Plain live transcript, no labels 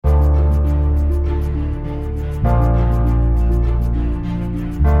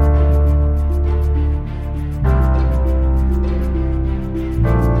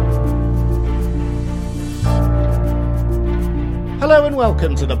and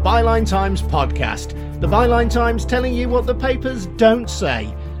welcome to the Byline Times podcast. The Byline Times telling you what the papers don't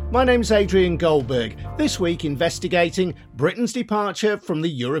say. My name's Adrian Goldberg. This week investigating Britain's departure from the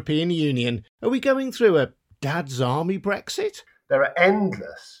European Union. Are we going through a Dad's Army Brexit? There are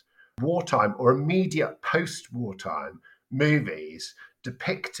endless wartime or immediate post-wartime movies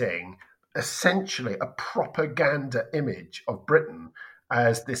depicting essentially a propaganda image of Britain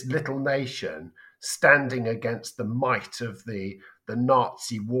as this little nation standing against the might of the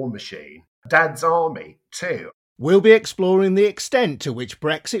Nazi war machine. Dad's Army, too. We'll be exploring the extent to which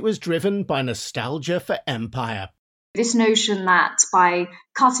Brexit was driven by nostalgia for empire. This notion that by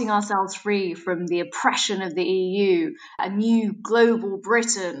cutting ourselves free from the oppression of the EU, a new global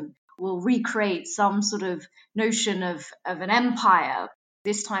Britain will recreate some sort of notion of an empire,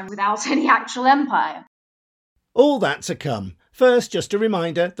 this time without any actual empire. All that to come. First, just a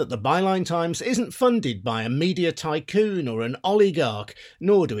reminder that the Byline Times isn't funded by a media tycoon or an oligarch,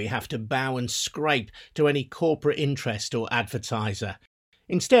 nor do we have to bow and scrape to any corporate interest or advertiser.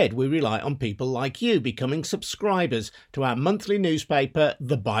 Instead, we rely on people like you becoming subscribers to our monthly newspaper,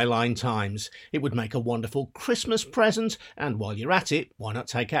 The Byline Times. It would make a wonderful Christmas present, and while you're at it, why not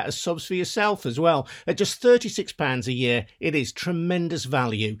take out a subs for yourself as well? At just £36 a year, it is tremendous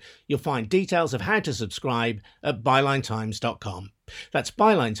value. You'll find details of how to subscribe at bylinetimes.com. That's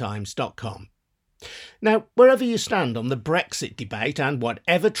bylinetimes.com. Now, wherever you stand on the Brexit debate and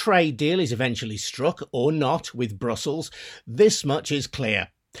whatever trade deal is eventually struck or not with Brussels, this much is clear.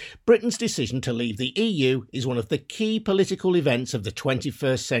 Britain's decision to leave the EU is one of the key political events of the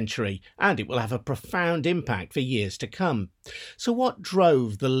 21st century, and it will have a profound impact for years to come. So what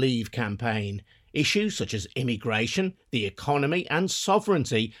drove the Leave campaign? Issues such as immigration, the economy and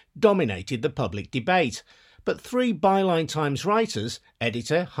sovereignty dominated the public debate. But three Byline Times writers,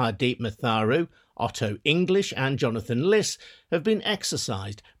 editor Hardeep Matharu, Otto English and Jonathan Liss, have been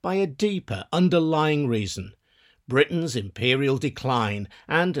exercised by a deeper underlying reason: Britain's imperial decline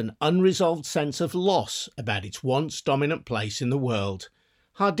and an unresolved sense of loss about its once dominant place in the world.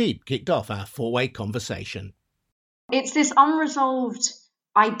 Hardeep kicked off our four-way conversation. It's this unresolved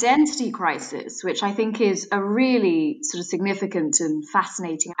identity crisis, which I think is a really sort of significant and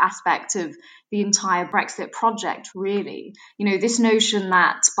fascinating aspect of the entire Brexit project, really. You know, this notion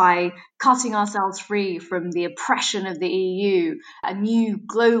that by cutting ourselves free from the oppression of the EU, a new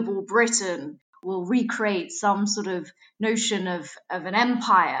global Britain will recreate some sort of notion of an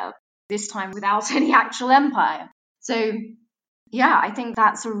empire, this time without any actual empire. So yeah, I think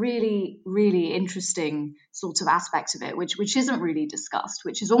that's a really, really interesting sort of aspect of it, which isn't really discussed,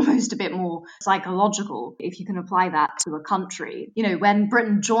 which is almost a bit more psychological if you can apply that to a country. You know, when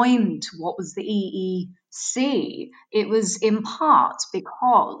Britain joined what was the EEC, it was in part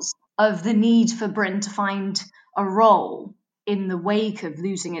because of the need for Britain to find a role in the wake of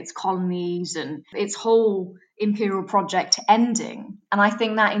losing its colonies and its whole imperial project ending. And I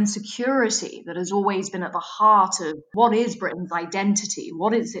think that insecurity that has always been at the heart of what is Britain's identity,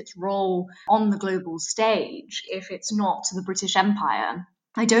 what is its role on the global stage if it's not the British Empire,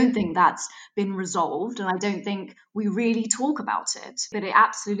 I don't think that's been resolved, and I don't think we really talk about it, but it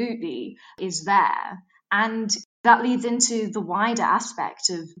absolutely is there. And that leads into the wider aspect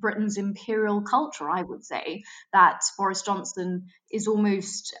of Britain's imperial culture, I would say, that Boris Johnson is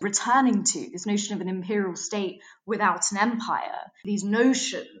almost returning to, this notion of an imperial state without an empire. These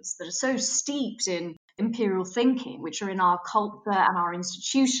notions that are so steeped in imperial thinking, which are in our culture and our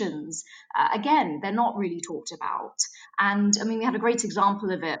institutions, again, they're not really talked about. And I mean, we had a great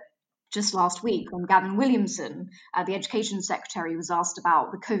example of it just last week when Gavin Williamson, the Education Secretary, was asked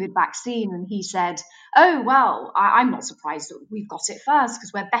about the COVID vaccine, and he said, oh, well, I'm not surprised that we've got it first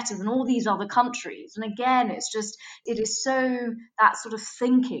because we're better than all these other countries. And again, it is so, that sort of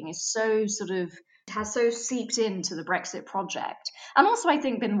thinking is so sort of, has so seeped into the Brexit project. And also, I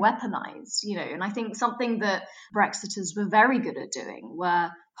think, been weaponized, you know, and I think something that Brexiters were very good at doing were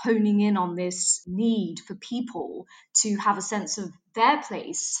honing in on this need for people to have a sense of their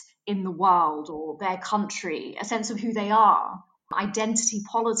place in the world or their country, a sense of who they are. Identity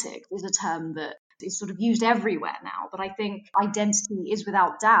politics is a term that is sort of used everywhere now, but I think identity is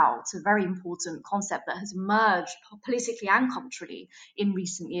without doubt a very important concept that has emerged politically and culturally in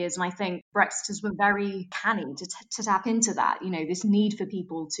recent years. And I think Brexiters were very canny to tap into that, you know, this need for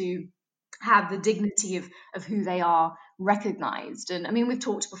people to have the dignity of who they are recognized. And I mean, we've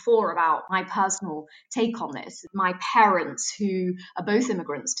talked before about my personal take on this. My parents, who are both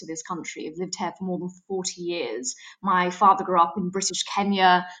immigrants to this country, have lived here for more than 40 years. My father grew up in British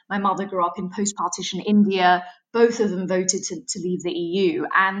Kenya. My mother grew up in post-partition India. both of them voted to leave the EU.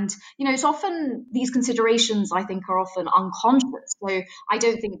 And, it's often these considerations, I think, are often unconscious. So I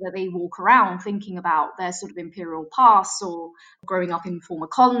don't think that they walk around thinking about their sort of imperial past or growing up in former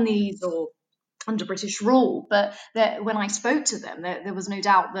colonies or under British rule. But when I spoke to them, there was no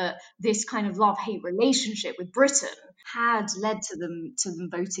doubt that this kind of love-hate relationship with Britain had led to them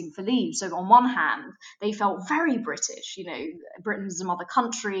voting for leave. So on one hand, they felt very British, Britain's a mother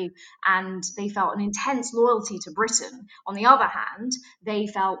country, and they felt an intense loyalty to Britain. On the other hand, they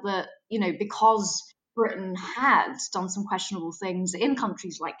felt that, because Britain had done some questionable things in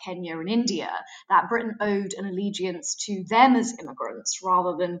countries like Kenya and India, that Britain owed an allegiance to them as immigrants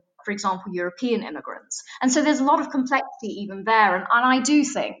rather than, for example, European immigrants. And so there's a lot of complexity even there. And I do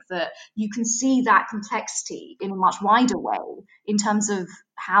think that you can see that complexity in a much wider way in terms of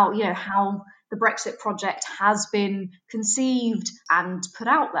how the Brexit project has been conceived and put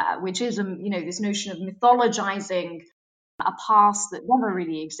out there, which is, this notion of mythologizing a past that never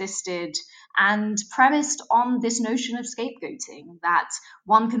really existed and premised on this notion of scapegoating, that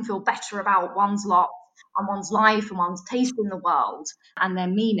one can feel better about one's lot and one's life and one's taste in the world and their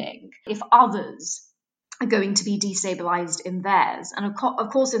meaning if others are going to be destabilized in theirs. And of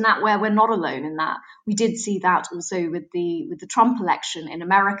course, in that way, we're not alone in that. We did see that also with the Trump election in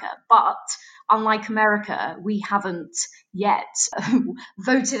America. But unlike America, we haven't yet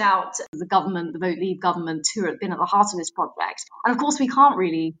voted out the Vote Leave government who have been at the heart of this project. And of course, we can't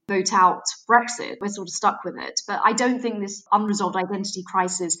really vote out Brexit. We're sort of stuck with it. But I don't think this unresolved identity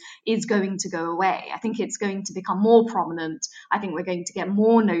crisis is going to go away. I think it's going to become more prominent. I think we're going to get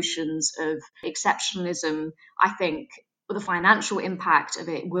more notions of exceptionalism. I think the financial impact of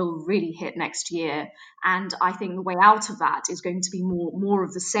it will really hit next year. And I think the way out of that is going to be more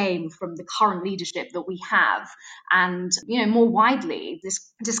of the same from the current leadership that we have. And, more widely,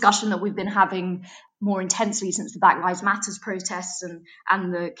 this discussion that we've been having more intensely since the Black Lives Matter protests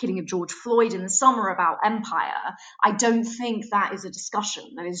and the killing of George Floyd in the summer about empire, I don't think that is a discussion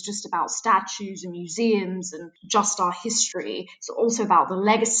that is just about statues and museums and just our history. It's also about the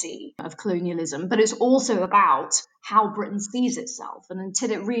legacy of colonialism, but it's also about how Britain sees itself. And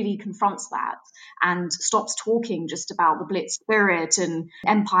until it really confronts that and stops talking just about the Blitz spirit and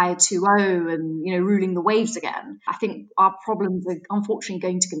Empire 2.0 and, ruling the waves again, I think our problems are unfortunately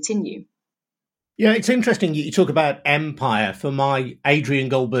going to continue. Yeah, it's interesting you talk about empire. For my Adrian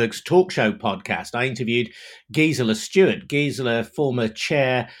Goldberg's talk show podcast, I interviewed Gisela Stewart. Gisela, former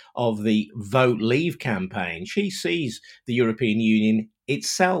chair of the Vote Leave campaign. She sees the European Union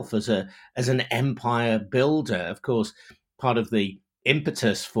itself as an empire builder. Of course, part of the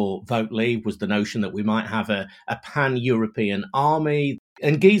impetus for Vote Leave was the notion that we might have a pan-European army.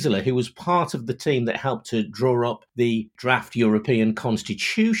 And Gisela, who was part of the team that helped to draw up the draft European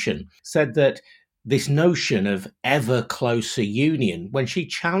Constitution, said that this notion of ever closer union, when she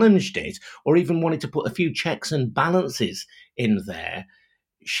challenged it or even wanted to put a few checks and balances in there,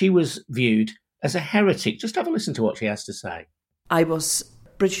 she was viewed as a heretic. Just have a listen to what she has to say. I was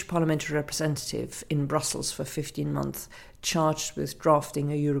British parliamentary representative in Brussels for 15 months, charged with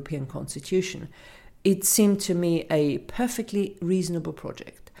drafting a European constitution. It seemed to me a perfectly reasonable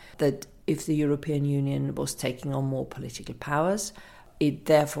project that if the European Union was taking on more political powers, it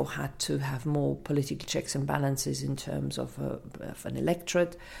therefore had to have more political checks and balances in terms of an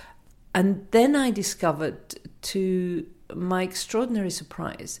electorate. And then I discovered, to my extraordinary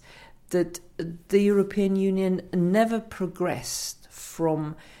surprise, that the European Union never progressed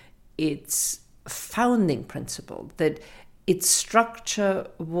from its founding principle, that its structure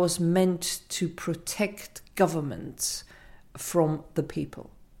was meant to protect governments from the people.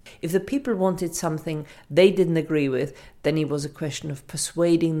 If the people wanted something they didn't agree with, then it was a question of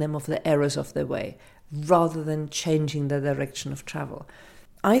persuading them of the errors of their way, rather than changing the direction of travel.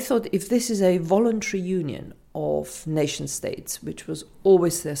 I thought if this is a voluntary union of nation states, which was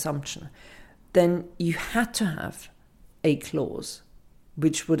always the assumption, then you had to have a clause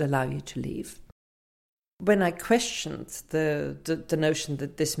which would allow you to leave. When I questioned the notion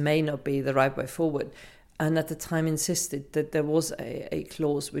that this may not be the right way forward, and at the time insisted that there was a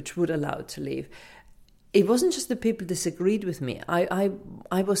clause which would allow it to leave, it wasn't just that people disagreed with me. I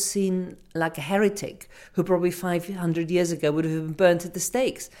was seen like a heretic who probably 500 years ago would have been burnt at the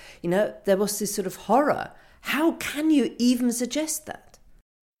stakes. There was this sort of horror. How can you even suggest that?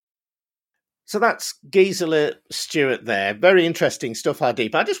 So that's Gisela Stewart there. Very interesting stuff,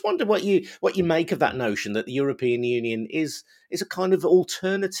 Hardeep. I just wonder what you make of that notion that the European Union is a kind of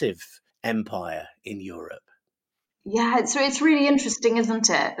alternative empire in Europe. Yeah, so it's really interesting, isn't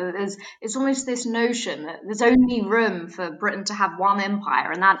it? It's almost this notion that there's only room for Britain to have one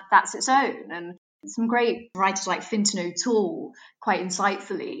empire, and that's its own. And Some great writers like Fintan O'Toole quite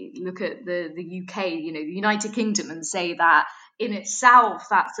insightfully look at the UK, the United Kingdom, and say that in itself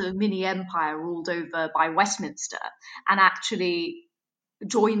that's a mini empire ruled over by Westminster, and actually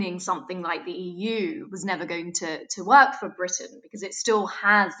joining something like the EU was never going to work for Britain because it still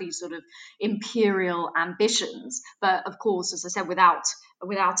has these sort of imperial ambitions. But of course, as I said, without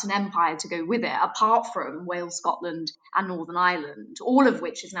an empire to go with it, apart from Wales, Scotland, and Northern Ireland, all of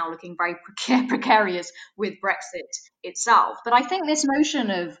which is now looking very precarious with Brexit itself. But I think this notion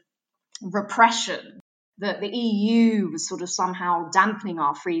of repression, that the EU was sort of somehow dampening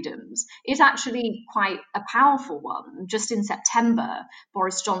our freedoms, is actually quite a powerful one. Just in September,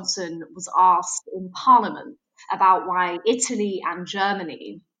 Boris Johnson was asked in Parliament about why Italy and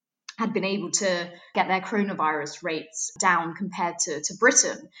Germany had been able to get their coronavirus rates down compared to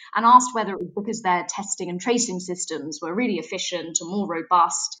Britain, and asked whether it was because their testing and tracing systems were really efficient and more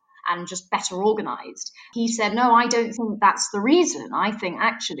robust and just better organized. He said, no, I don't think that's the reason. I think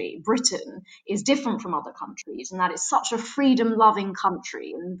actually Britain is different from other countries, and that it's such a freedom-loving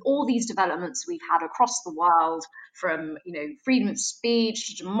country. And all these developments we've had across the world, from freedom of speech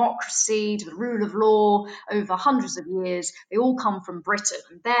to democracy to the rule of law over hundreds of years, they all come from Britain.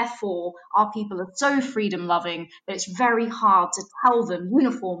 And therefore, our people are so freedom-loving that it's very hard to tell them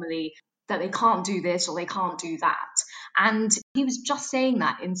uniformly that they can't do this or they can't do that. And he was just saying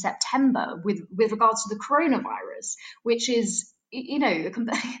that in September with regards to the coronavirus, which is,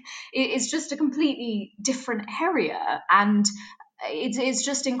 it's just a completely different area. And it's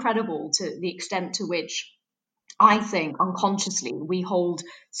just incredible to the extent to which I think unconsciously we hold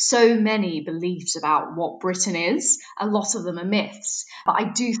so many beliefs about what Britain is. A lot of them are myths, but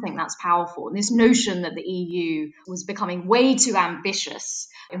I do think that's powerful. And this notion that the EU was becoming way too ambitious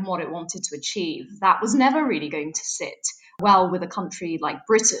in what it wanted to achieve, that was never really going to sit well with a country like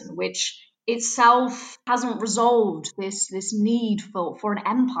Britain, which itself hasn't resolved this need for an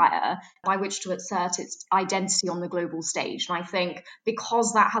empire by which to assert its identity on the global stage. And I think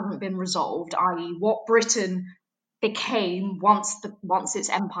because that hasn't been resolved, i.e. what Britain became once its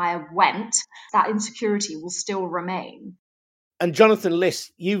empire went, that insecurity will still remain. And Jonathan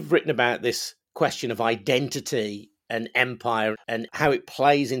Liss, you've written about this question of identity and empire and how it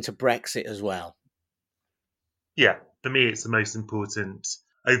plays into Brexit as well. Yeah, for me, it's the most important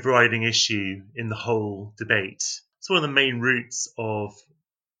overriding issue in the whole debate. It's one of the main roots of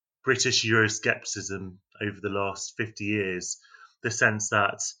British Euroscepticism over the last 50 years, the sense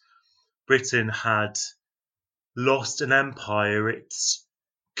that Britain had lost an empire it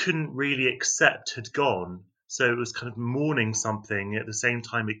couldn't really accept had gone. So it was kind of mourning something at the same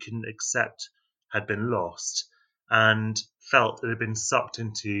time it couldn't accept had been lost, and felt it had been sucked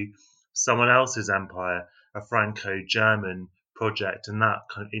into someone else's empire, a Franco-German project, and that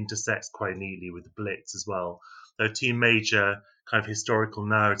kind of intersects quite neatly with the Blitz as well. There are two major kind of historical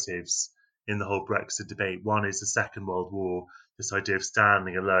narratives in the whole Brexit debate. One is the Second World War, this idea of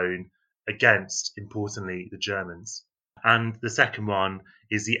standing alone against, importantly, the Germans. And the second one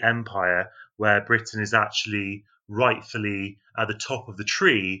is the empire, where Britain is actually rightfully at the top of the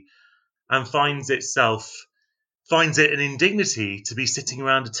tree and finds it an indignity to be sitting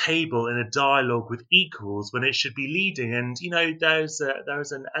around a table in a dialogue with equals when it should be leading. And, there's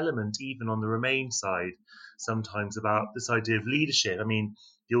an element even on the Remain side sometimes about this idea of leadership. I mean,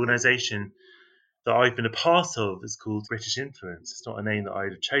 the organisation that I've been a part of is called British Influence. It's not a name that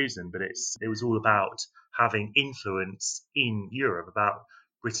I'd have chosen, but it was all about having influence in Europe, about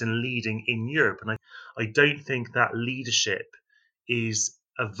Britain leading in Europe. And I don't think that leadership is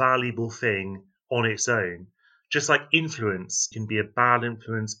a valuable thing on its own. Just like influence can be a bad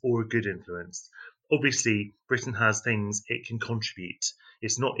influence or a good influence. Obviously, Britain has things it can contribute.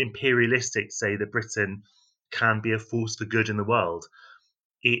 It's not imperialistic to say that Britain can be a force for good in the world.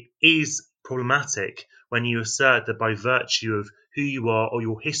 It is problematic when you assert that by virtue of who you are or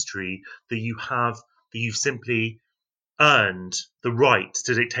your history that you've simply earned the right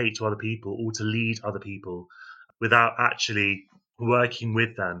to dictate to other people or to lead other people without actually working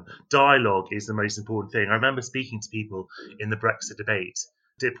with them. Dialogue is the most important thing. I remember speaking to people in the Brexit debate,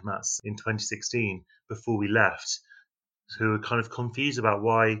 diplomats in 2016 before we left, who were kind of confused about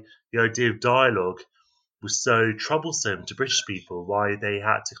why the idea of dialogue was so troublesome to British people, why they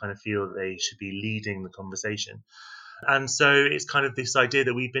had to kind of feel that they should be leading the conversation. And so it's kind of this idea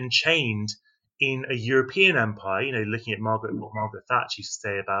that we've been chained in a European empire, looking at what Margaret Thatcher used to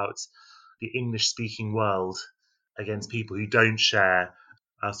say about the English-speaking world against people who don't share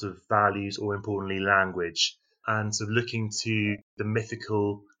our sort of values or, importantly, language, and sort of looking to the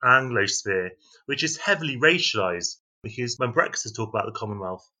mythical Anglosphere, which is heavily racialized. Because when Brexiters talk about the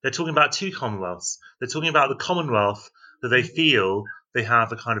Commonwealth, they're talking about two Commonwealths. They're talking about the Commonwealth that they feel they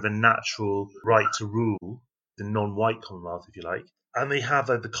have a kind of a natural right to rule, the non-white Commonwealth, if you like. And they have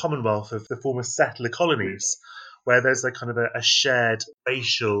the Commonwealth of the former settler colonies, where there's a kind of a shared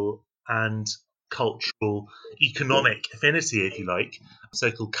racial and cultural, economic affinity, if you like,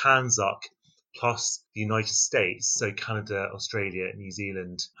 so-called Kanzuk plus the United States, so Canada, Australia, New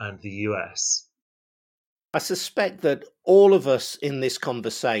Zealand, and the US. I suspect that all of us in this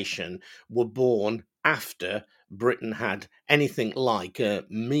conversation were born after Britain had anything like a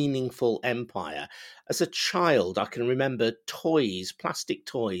meaningful empire. As a child, I can remember toys, plastic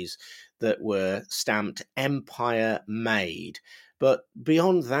toys, that were stamped Empire Made. But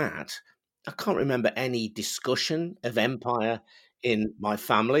beyond that, I can't remember any discussion of empire in my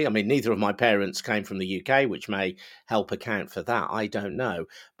family. I mean, neither of my parents came from the UK, which may help account for that. I don't know.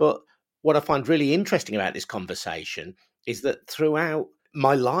 But what I find really interesting about this conversation is that throughout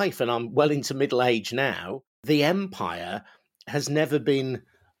my life, and I'm well into middle age now, the empire has never been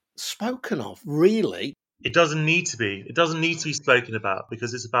spoken of, really. It doesn't need to be. It doesn't need to be spoken about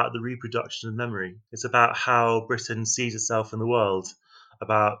because it's about the reproduction of memory. It's about how Britain sees itself in the world,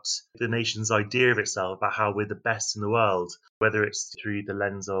 about the nation's idea of itself, about how we're the best in the world, whether it's through the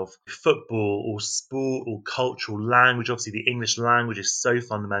lens of football or sport or cultural language. Obviously, the English language is so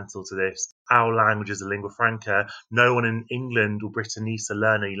fundamental to this. Our language is a lingua franca. No one in England or Britain needs to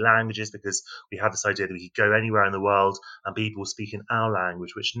learn any languages because we have this idea that we could go anywhere in the world and people will speak in our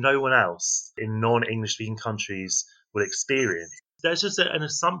language, which no one else in non-English speaking countries will experience. There's just an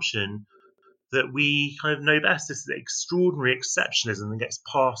assumption that we kind of know best. This extraordinary exceptionalism that gets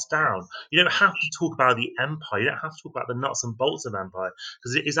passed down. You don't have to talk about the empire. You don't have to talk about the nuts and bolts of empire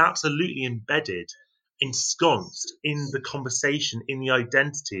because it is absolutely embedded, ensconced in the conversation, in the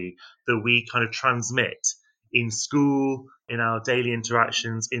identity that we kind of transmit in school, in our daily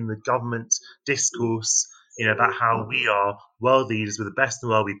interactions, in the government discourse, about how we are world leaders, we're the best in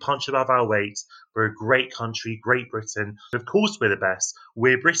the world, we punch above our weight, we're a great country, Great Britain. Of course we're the best,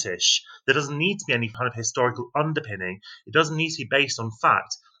 we're British. There doesn't need to be any kind of historical underpinning. It doesn't need to be based on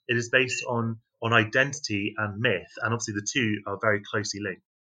fact. It is based on identity and myth, and obviously the two are very closely linked.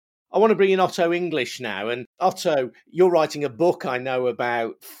 I want to bring in Otto English now. And Otto, you're writing a book, I know,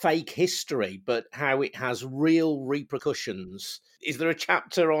 about fake history, but how it has real repercussions. Is there a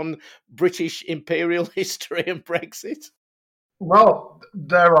chapter on British imperial history and Brexit? Well,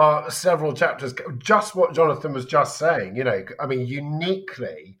 there are several chapters. Just what Jonathan was just saying, I mean,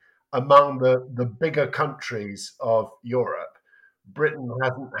 uniquely among the bigger countries of Europe, Britain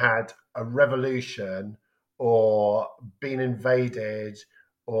hasn't had a revolution or been invaded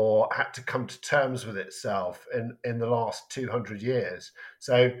or had to come to terms with itself in the last 200 years.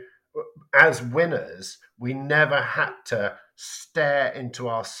 So as winners, we never had to stare into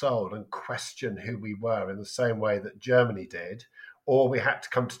our soul and question who we were in the same way that Germany did, or we had to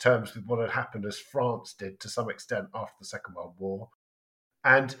come to terms with what had happened as France did to some extent after the Second World War.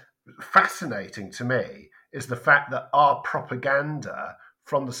 And fascinating to me is the fact that our propaganda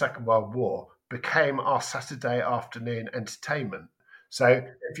from the Second World War became our Saturday afternoon entertainment. So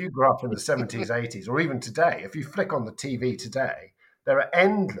if you grew up in the 70s, 80s, or even today, if you flick on the TV today, there are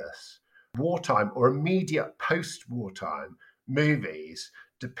endless wartime or immediate post-wartime movies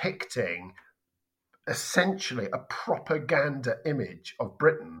depicting essentially a propaganda image of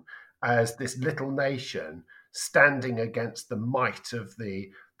Britain as this little nation standing against the might of the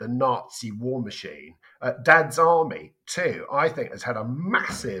Nazi war machine. Dad's Army, too, I think has had a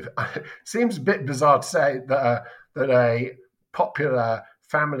massive, seems a bit bizarre to say that a popular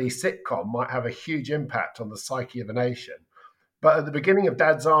family sitcom might have a huge impact on the psyche of a nation. But at the beginning of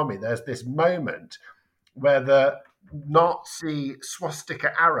Dad's Army, there's this moment where the Nazi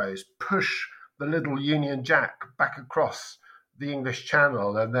swastika arrows push the little Union Jack back across the English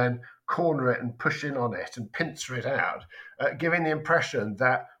Channel and then corner it and push in on it and pincer it out, giving the impression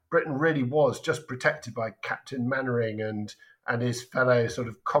that Britain really was just protected by Captain Mannering and his fellow sort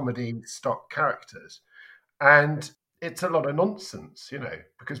of comedy stock characters. And it's a lot of nonsense,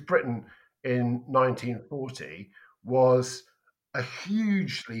 because Britain in 1940 was a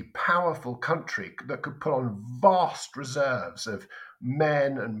hugely powerful country that could put on vast reserves of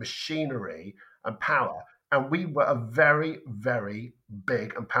men and machinery and power. And we were a very, very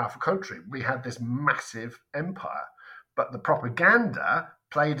big and powerful country. We had this massive empire. But the propaganda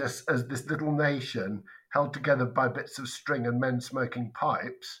played us as this little nation held together by bits of string and men smoking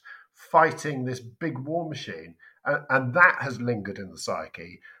pipes, fighting this big war machine. And that has lingered in the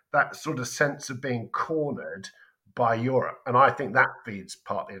psyche, that sort of sense of being cornered by Europe. And I think that feeds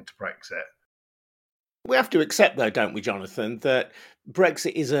partly into Brexit. We have to accept, though, don't we, Jonathan, that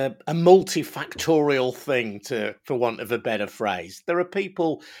Brexit is a multifactorial thing, for want of a better phrase. There are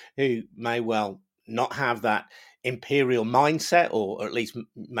people who may well not have that imperial mindset, or at least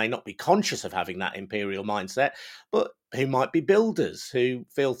may not be conscious of having that imperial mindset, but who might be builders who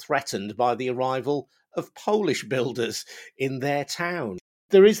feel threatened by the arrival of Polish builders in their town.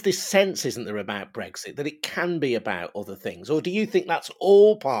 There is this sense, isn't there, about Brexit, that it can be about other things? Or do you think that's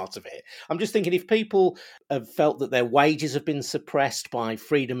all part of it? I'm just thinking, if people have felt that their wages have been suppressed by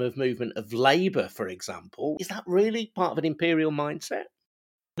freedom of movement of labour, for example, is that really part of an imperial mindset?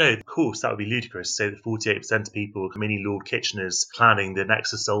 No, of course, that would be ludicrous to say that 48% of people are mini Lord Kitcheners planning the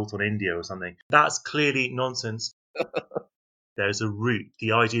next assault on India or something. That's clearly nonsense. There's a root,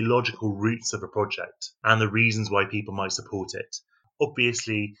 the ideological roots of a project, and the reasons why people might support it.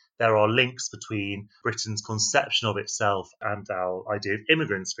 Obviously, there are links between Britain's conception of itself and our idea of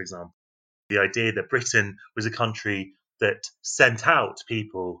immigrants, for example. The idea that Britain was a country that sent out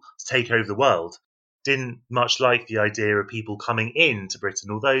people to take over the world didn't much like the idea of people coming into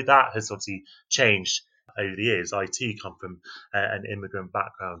Britain, although that has obviously changed over the years. I too come from an immigrant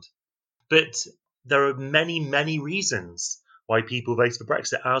background. But there are many, many reasons why people voted for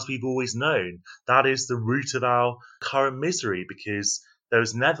Brexit, as we've always known. That is the root of our current misery, because there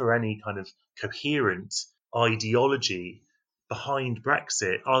was never any kind of coherent ideology behind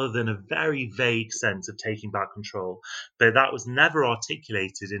Brexit other than a very vague sense of taking back control. But that was never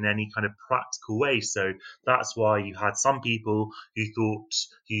articulated in any kind of practical way. So that's why you had some people who thought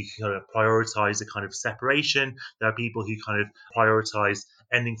you kind of prioritize a kind of separation. There are people who kind of prioritize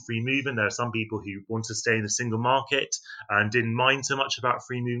ending free movement. There are some people who want to stay in the single market and didn't mind so much about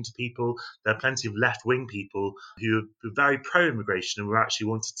free movement to people. There are plenty of left-wing people who are very pro-immigration and who actually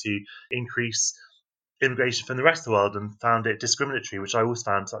wanted to increase immigration from the rest of the world and found it discriminatory, which I always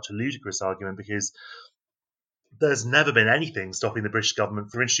found such a ludicrous argument, because there's never been anything stopping the British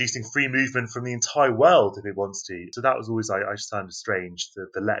government from introducing free movement from the entire world if it wants to. So that was always, I just found strange.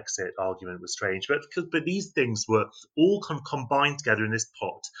 The Lexit argument was strange. But these things were all combined together in this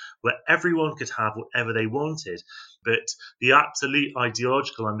pot where everyone could have whatever they wanted. But the absolute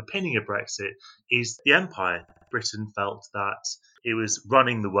ideological underpinning of Brexit is the empire. Britain felt that it was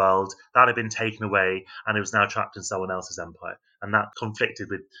running the world, that had been taken away, and it was now trapped in someone else's empire. And that conflicted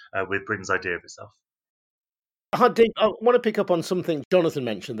with Britain's idea of itself. I want to pick up on something Jonathan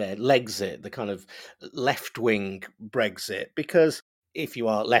mentioned there, Lexit, the kind of left-wing Brexit, because if you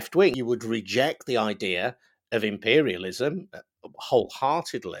are left-wing, you would reject the idea of imperialism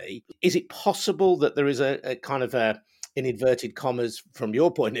wholeheartedly. Is it possible that there is a kind of in inverted commas, from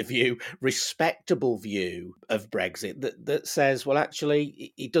your point of view, respectable view of Brexit that says, well,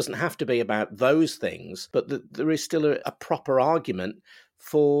 actually, it doesn't have to be about those things, but that there is still a proper argument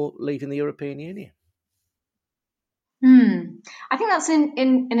for leaving the European Union? I think that's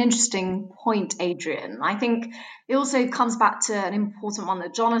an interesting point, Adrian. I think it also comes back to an important one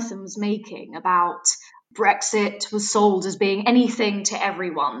that Jonathan was making about Brexit was sold as being anything to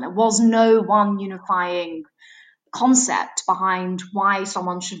everyone. There was no one unifying concept behind why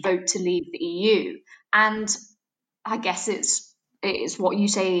someone should vote to leave the EU. And I guess it's what you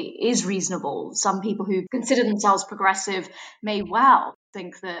say is reasonable. Some people who consider themselves progressive may well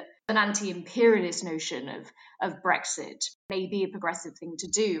think that an anti-imperialist notion of Brexit may be a progressive thing to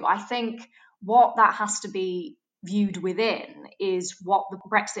do. I think what that has to be viewed within is what the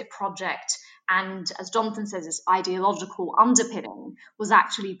Brexit project and, as Jonathan says, its ideological underpinning was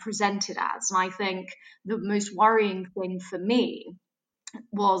actually presented as. And I think the most worrying thing for me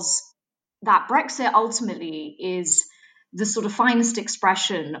was that Brexit ultimately is the sort of finest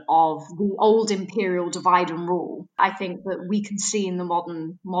expression of the old imperial divide and rule, I think, that we can see in the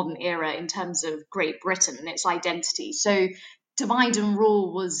modern era in terms of Great Britain and its identity. So divide and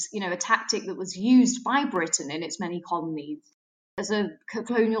rule was, a tactic that was used by Britain in its many colonies as a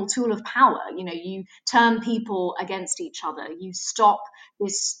colonial tool of power. You turn people against each other. You stop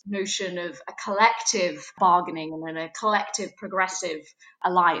this notion of a collective bargaining and a collective progressive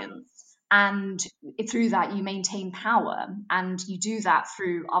alliance. And through that, you maintain power, and you do that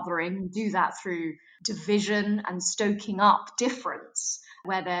through othering, you do that through division and stoking up difference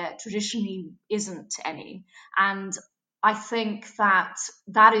where there traditionally isn't any. And I think that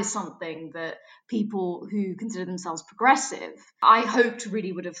is something that people who consider themselves progressive, I hoped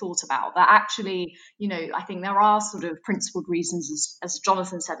really would have thought about. That actually, I think there are sort of principled reasons, as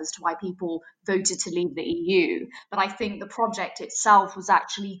Jonathan said, as to why people voted to leave the EU. But I think the project itself was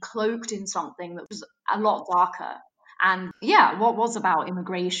actually cloaked in something that was a lot darker. And yeah, what was about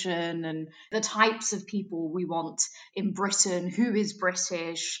immigration and the types of people we want in Britain, who is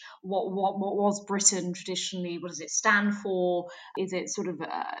British, what was Britain traditionally, what does it stand for, is it sort of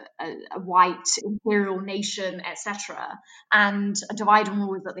a white imperial nation, etc. And a divide and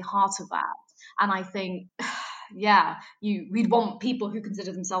rule is at the heart of that. And I think, yeah, we'd want people who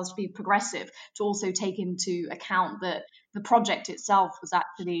consider themselves to be progressive to also take into account that the project itself was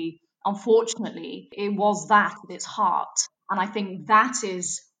actually, unfortunately, it was that at its heart. And I think that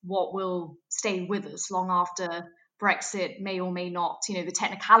is what will stay with us long after Brexit may or may not, the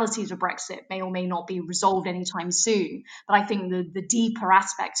technicalities of Brexit may or may not be resolved anytime soon. But I think the deeper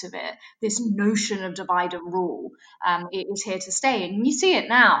aspect of it, this notion of divide and rule, it is here to stay. And you see it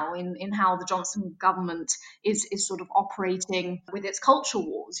now in how the Johnson government is sort of operating with its culture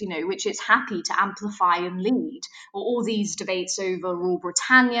wars, which it's happy to amplify and lead. All these debates over Rule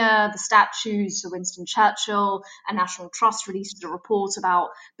Britannia, the statues of Winston Churchill, and National Trust released a report about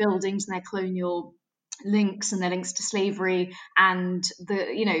buildings and their colonial links and their links to slavery, and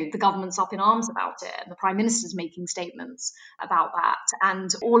the government's up in arms about it, and the Prime Minister's making statements about that. And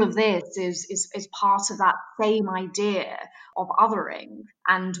all of this is part of that same idea of othering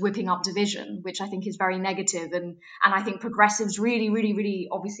and whipping up division, which I think is very negative. And I think progressives really, really, really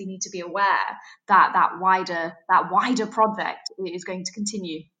obviously need to be aware that that wider project is going to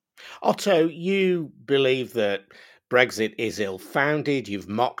continue. Otto, you believe that Brexit is ill-founded. You've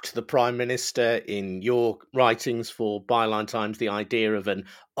mocked the Prime Minister in your writings for Byline Times, the idea of an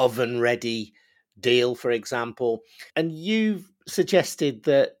oven-ready deal, for example. And you've suggested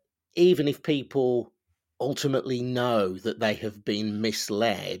that even if people ultimately know that they have been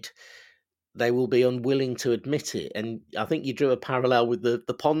misled, they will be unwilling to admit it. And I think you drew a parallel with the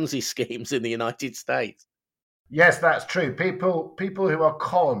Ponzi schemes in the United States. Yes, that's true. People who are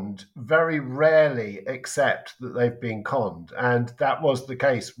conned very rarely accept that they've been conned. And that was the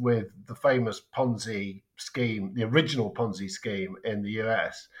case with the famous Ponzi scheme, the original Ponzi scheme in the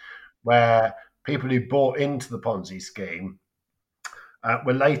US, where people who bought into the Ponzi scheme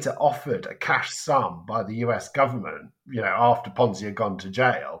were later offered a cash sum by the US government, after Ponzi had gone to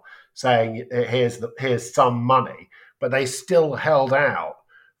jail, saying, here's some money. But they still held out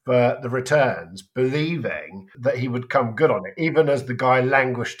for the returns, believing that he would come good on it, even as the guy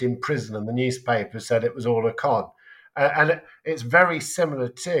languished in prison and the newspaper said it was all a con. And it's very similar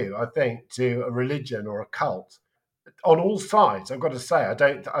too, I think, to a religion or a cult. On all sides, I've got to say,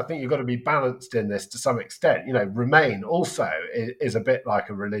 I think you've got to be balanced in this to some extent. Remain also is a bit like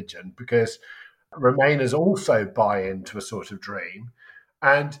a religion, because Remainers also buy into a sort of dream.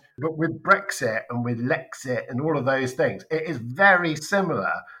 But with Brexit and with Lexit and all of those things, it is very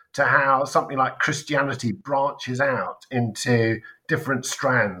similar to how something like Christianity branches out into different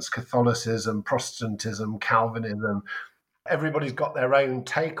strands: Catholicism, Protestantism, Calvinism. Everybody's got their own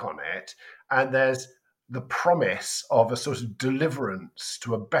take on it. And there's the promise of a sort of deliverance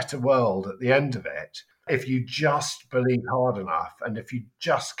to a better world at the end of it, if you just believe hard enough and if you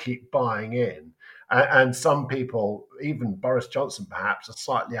just keep buying in. And some people, even Boris Johnson perhaps, are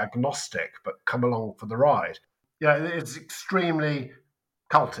slightly agnostic, but come along for the ride. It's extremely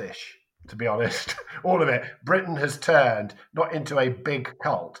cultish, to be honest. All of it. Britain has turned not into a big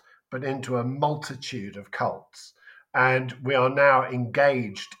cult, but into a multitude of cults. And we are now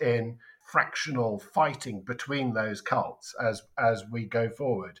engaged in fractional fighting between those cults as we go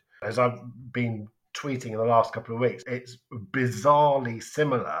forward. As I've been tweeting in the last couple of weeks, it's bizarrely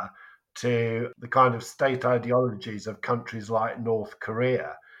similar to the kind of state ideologies of countries like North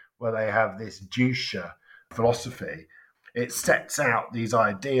Korea, where they have this Jusha philosophy. It sets out these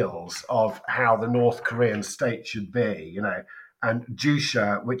ideals of how the North Korean state should be, and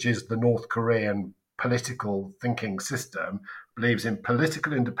Jusha, which is the North Korean political thinking system, believes in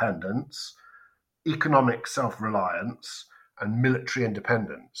political independence, economic self-reliance, and military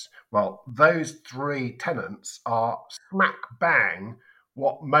independence. Well, those three tenets are smack bang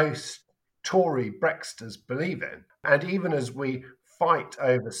what most Tory Brexiters believe in. And even as we fight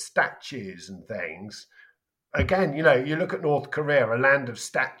over statues and things, again, you look at North Korea, a land of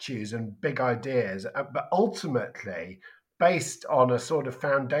statues and big ideas, but ultimately based on a sort of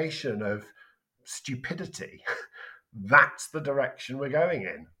foundation of stupidity. That's the direction we're going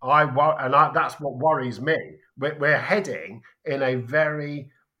in. That's what worries me. We're heading in a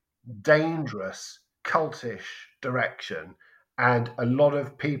very dangerous, cultish direction. And a lot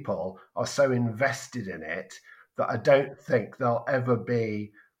of people are so invested in it that I don't think they'll ever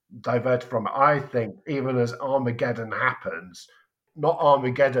be diverted from it. I think even as Armageddon happens, not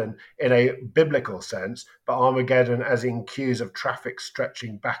Armageddon in a biblical sense, but Armageddon as in queues of traffic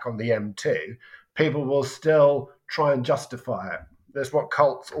stretching back on the M2, people will still try and justify it. That's what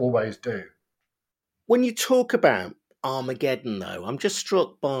cults always do. When you talk about Armageddon, though, I'm just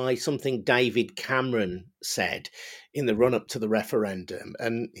struck by something David Cameron said in the run-up to the referendum.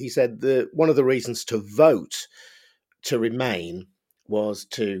 And he said that one of the reasons to vote to remain was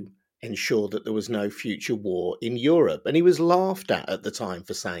to ensure that there was no future war in Europe. And he was laughed at the time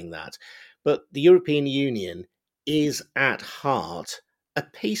for saying that. But the European Union is at heart a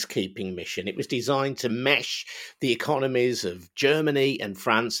peacekeeping mission. It was designed to mesh the economies of Germany and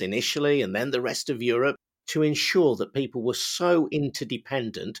France initially, and then the rest of Europe, to ensure that people were so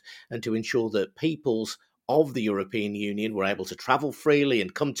interdependent and to ensure that peoples of the European Union were able to travel freely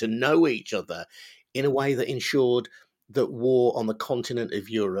and come to know each other in a way that ensured that war on the continent of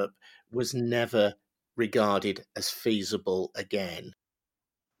Europe was never regarded as feasible again.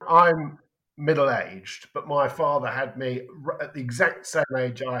 I'm middle-aged, but my father had me at the exact same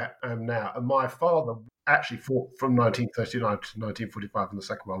age I am now. And my father actually fought from 1939 to 1945 in the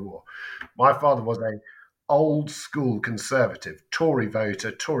Second World War. My father was a old school conservative, Tory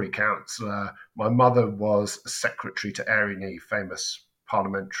voter, Tory councillor. My mother was secretary to Erigny, famous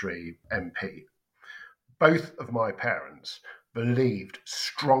parliamentary MP. Both of my parents believed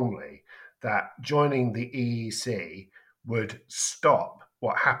strongly that joining the EEC would stop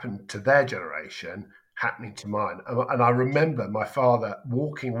what happened to their generation happening to mine. And I remember my father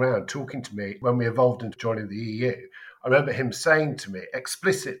walking around talking to me when we evolved into joining the EU. I remember him saying to me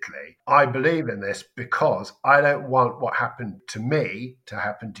explicitly, I believe in this because I don't want what happened to me to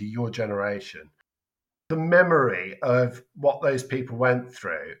happen to your generation. The memory of what those people went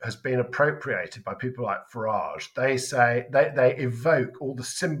through has been appropriated by people like Farage. They say they evoke all the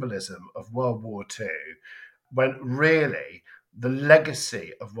symbolism of World War II, when really the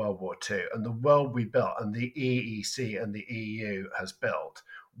legacy of World War II and the world we built and the EEC and the EU has built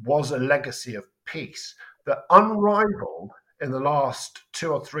was a legacy of peace that unrivaled in the last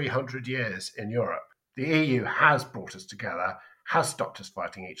 200 or 300 years in Europe. The EU has brought us together, has stopped us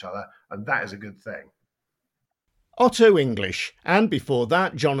fighting each other, and that is a good thing. Otto English, and before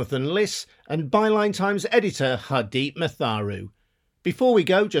that Jonathan Liss and Byline Times editor Hardeep Matharu. Before we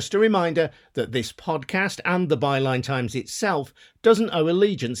go, just a reminder that this podcast and the Byline Times itself doesn't owe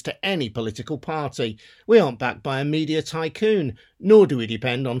allegiance to any political party. We aren't backed by a media tycoon, nor do we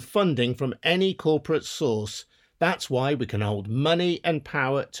depend on funding from any corporate source. That's why we can hold money and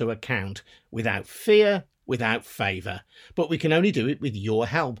power to account, without fear, without favour. But we can only do it with your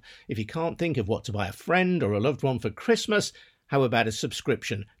help. If you can't think of what to buy a friend or a loved one for Christmas, how about a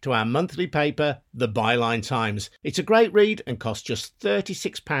subscription to our monthly paper, The Byline Times? It's a great read and costs just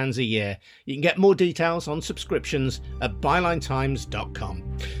 £36 a year. You can get more details on subscriptions at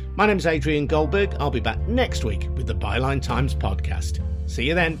bylinetimes.com. My name's Adrian Goldberg. I'll be back next week with the Byline Times podcast. See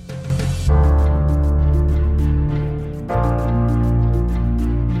you then.